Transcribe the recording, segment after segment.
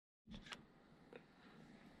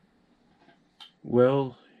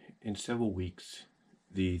Well, in several weeks,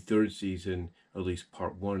 the third season, at least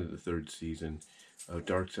part one of the third season of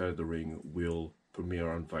Dark Side of the Ring, will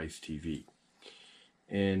premiere on Vice TV.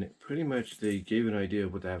 And pretty much they gave an idea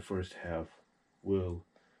of what that first half will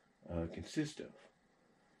consist of.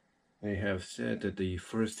 They have said that the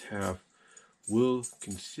first half will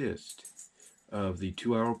consist of the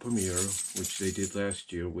 2 hour premiere, which they did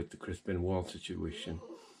last year with the Chris Benoit situation.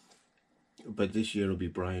 But this year it'll be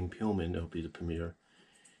Brian Pillman, it'll be the premiere.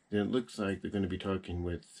 Then it looks like they're going to be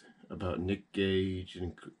talking about Nick Gage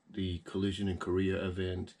and the Collision in Korea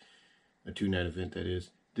event, a 2-night event that is.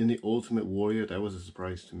 Then the Ultimate Warrior, that was a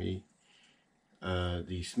surprise to me.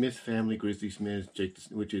 The Smith family, Grizzly Smith,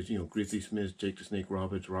 which is Grizzly Smith, Jake the Snake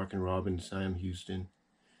Roberts, Rockin' Robin, Sam Houston,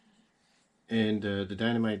 and the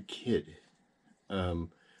Dynamite Kid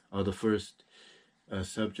are the first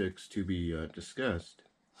subjects to be discussed,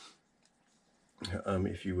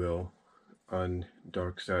 if you will, on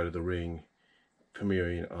Dark Side of the Ring,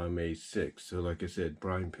 premiering on May 6th. So like I said,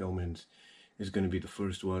 Brian Pillman's is going to be the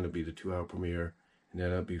first one to be the 2 hour premiere, and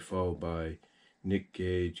that'll be followed by Nick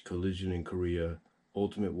Gage, Collision in Korea,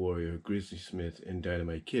 Ultimate Warrior, Grizzly Smith, and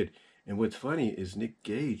Dynamite Kid. And what's funny is Nick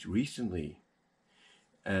Gage recently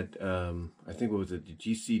at, I think what was it, the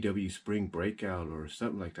GCW Spring Breakout or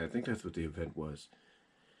something like that, I think that's what the event was,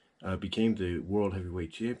 became the World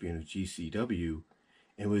Heavyweight Champion of GCW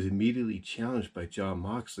and was immediately challenged by Jon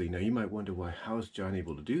Moxley. Now you might wonder how is John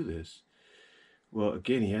able to do this? Well,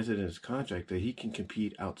 again, he has it in his contract that he can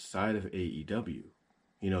compete outside of AEW.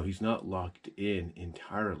 He's not locked in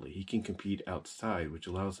entirely. He can compete outside, which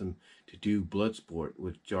allows him to do Bloodsport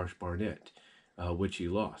with Josh Barnett, which he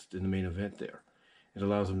lost in the main event there. It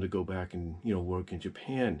allows him to go back and, work in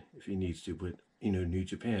Japan if he needs to, with, New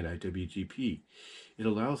Japan, IWGP. It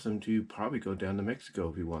allows him to probably go down to Mexico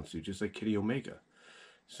if he wants to, just like Kenny Omega.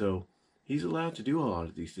 So he's allowed to do a lot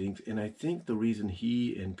of these things, and I think the reason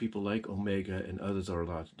he and people like Omega and others are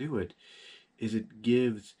allowed to do it is it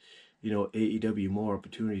gives, AEW more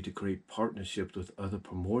opportunity to create partnerships with other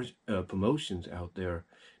promotions out there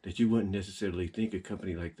that you wouldn't necessarily think a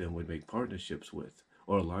company like them would make partnerships with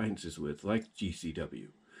or alliances with, like GCW.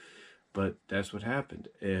 But that's what happened.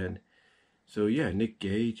 And so, yeah, Nick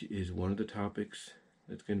Gage is one of the topics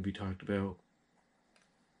that's going to be talked about.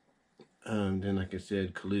 Then, like I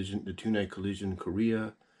said, the 2-night Collision in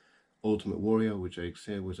Korea, Ultimate Warrior, which I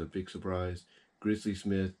said was a big surprise, Grizzly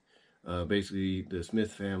Smith, basically the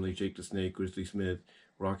Smith family, Jake the Snake, Grizzly Smith,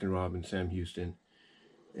 Rockin' Robin, Sam Houston,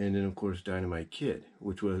 and then, of course, Dynamite Kid,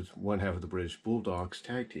 which was one half of the British Bulldogs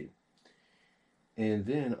tag team. And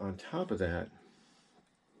then on top of that,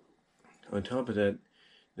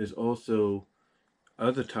 there's also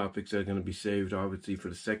other topics that are going to be saved, obviously, for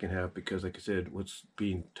the second half, because, like I said, what's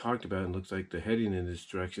being talked about and looks like they're heading in this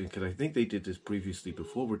direction, because I think they did this previously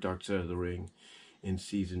before with Dark Side of the Ring in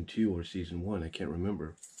season 2 or season 1, I can't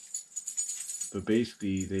remember. But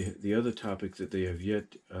basically, the other topics that they have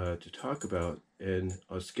yet to talk about and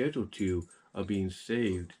are scheduled to are being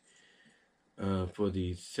saved for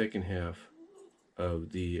the second half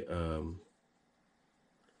of the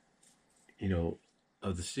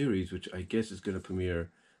of the series, which I guess is going to premiere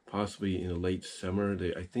possibly in the late summer.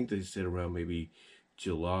 I think they said around maybe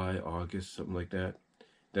July, August, something like that.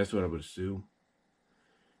 That's what I would assume.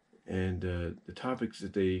 And the topics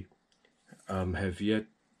that they have yet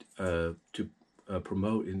to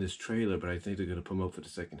promote in this trailer, but I think they're going to promote for the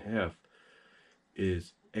second half,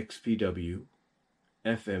 is XPW,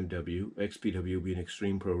 FMW, XPW being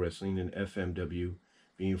Extreme Pro Wrestling, and FMW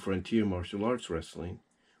being Frontier Martial Arts Wrestling,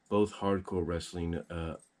 both hardcore wrestling,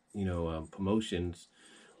 promotions.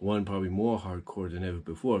 One probably more hardcore than ever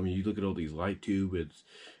before. I mean, you look at all these light tube and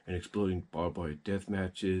exploding barbed wire death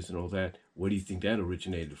matches and all that. Where do you think that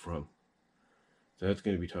originated from? So that's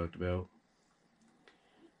going to be talked about.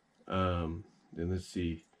 Then let's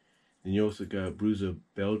see. Then you also got Bruiser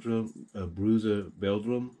Beldrum,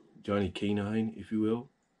 Johnny Canine, if you will,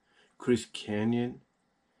 Chris Canyon.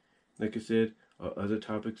 Like I said, other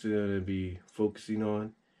topics that I'm going to be focusing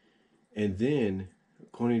on. And then,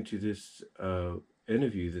 according to this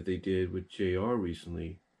interview that they did with JR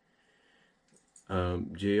recently,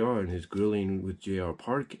 JR in his Grilling with JR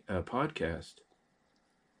podcast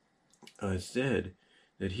said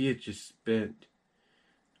that he had just spent,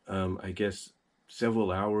 I guess,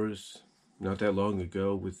 several hours not that long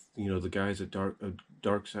ago with, the guys at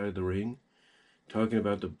Dark Side of the Ring talking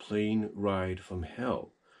about the plane ride from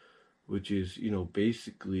hell, which is,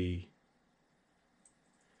 basically...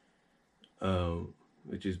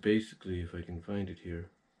 which is basically, if I can find it here,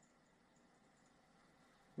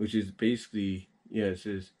 which is basically, it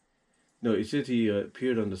says, No, it says he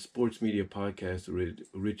appeared on the sports media podcast with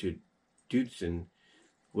Richard Dudson,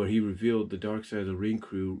 where he revealed the Dark Side of the Ring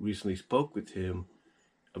crew recently spoke with him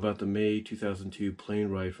about the May 2002 plane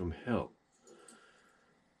ride from hell.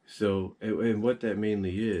 So, and what that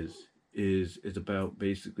mainly is about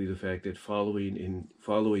basically the fact that following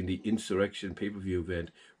the Insurrection pay-per-view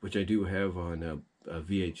event, which I do have on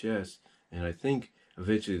VHS, and I think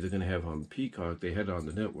eventually they're going to have on Peacock. They had it on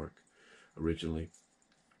the network originally.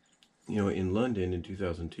 In London in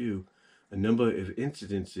 2002, a number of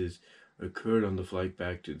incidences occurred on the flight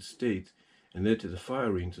back to the States and led to the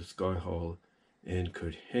firings of Scott Hall and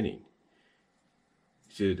Curt Hennig.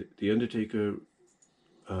 He said The Undertaker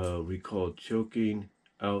recalled choking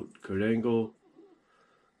out Kurt Angle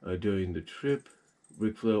during the trip.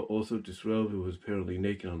 Ric Flair also disrobed and was apparently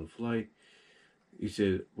naked on the flight. He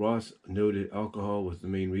said Ross noted alcohol was the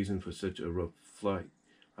main reason for such a rough flight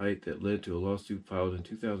that led to a lawsuit filed in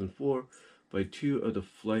 2004 by two of the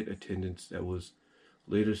flight attendants that was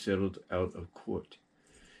later settled out of court.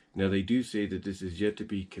 Now, they do say that this is yet to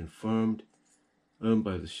be confirmed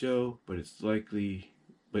by the show, but it's likely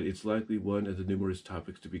one of the numerous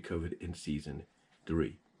topics to be covered in season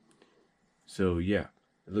 3. So yeah,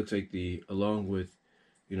 it looks like along with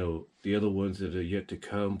the other ones that are yet to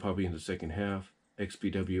come, probably in the second half,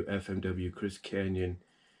 XPW, FMW, Chris Kanyon,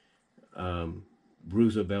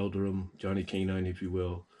 Bruiser Belderum, Johnny K9, if you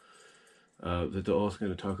will, that they're also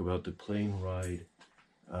going to talk about the plane ride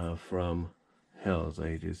from hell. As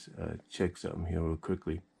I just check something here real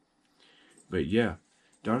quickly. But yeah,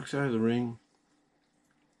 Dark Side of the Ring,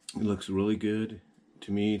 it looks really good.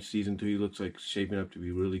 To me, season 3 looks like shaping up to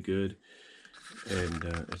be really good. And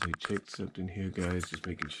as I check something here, guys, just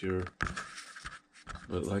making sure.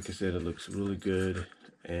 But like I said, it looks really good.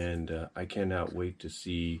 And I cannot wait to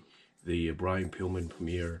see the Brian Pillman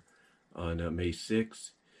premiere on May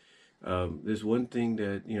 6th. There's one thing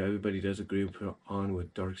that everybody does agree on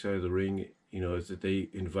with Dark Side of the Ring, is that they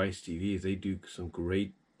in Vice TV, they do some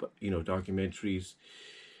great documentaries,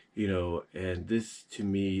 and this to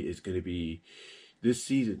me is going to be this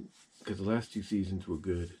season, because the last 2 seasons were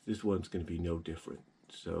good. This one's going to be no different.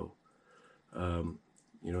 So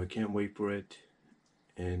I can't wait for it.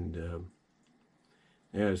 And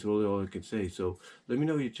yeah, that's really all I can say. So let me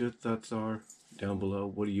know what your thoughts are down below.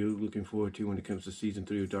 What are you looking forward to when it comes to season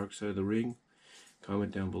 3 of Dark Side of the Ring?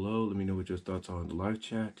 Comment down below. Let me know what your thoughts are on the live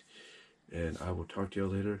chat. And I will talk to y'all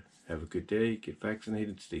later. Have a good day. Get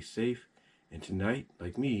vaccinated. Stay safe. And tonight,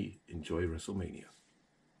 like me, enjoy WrestleMania.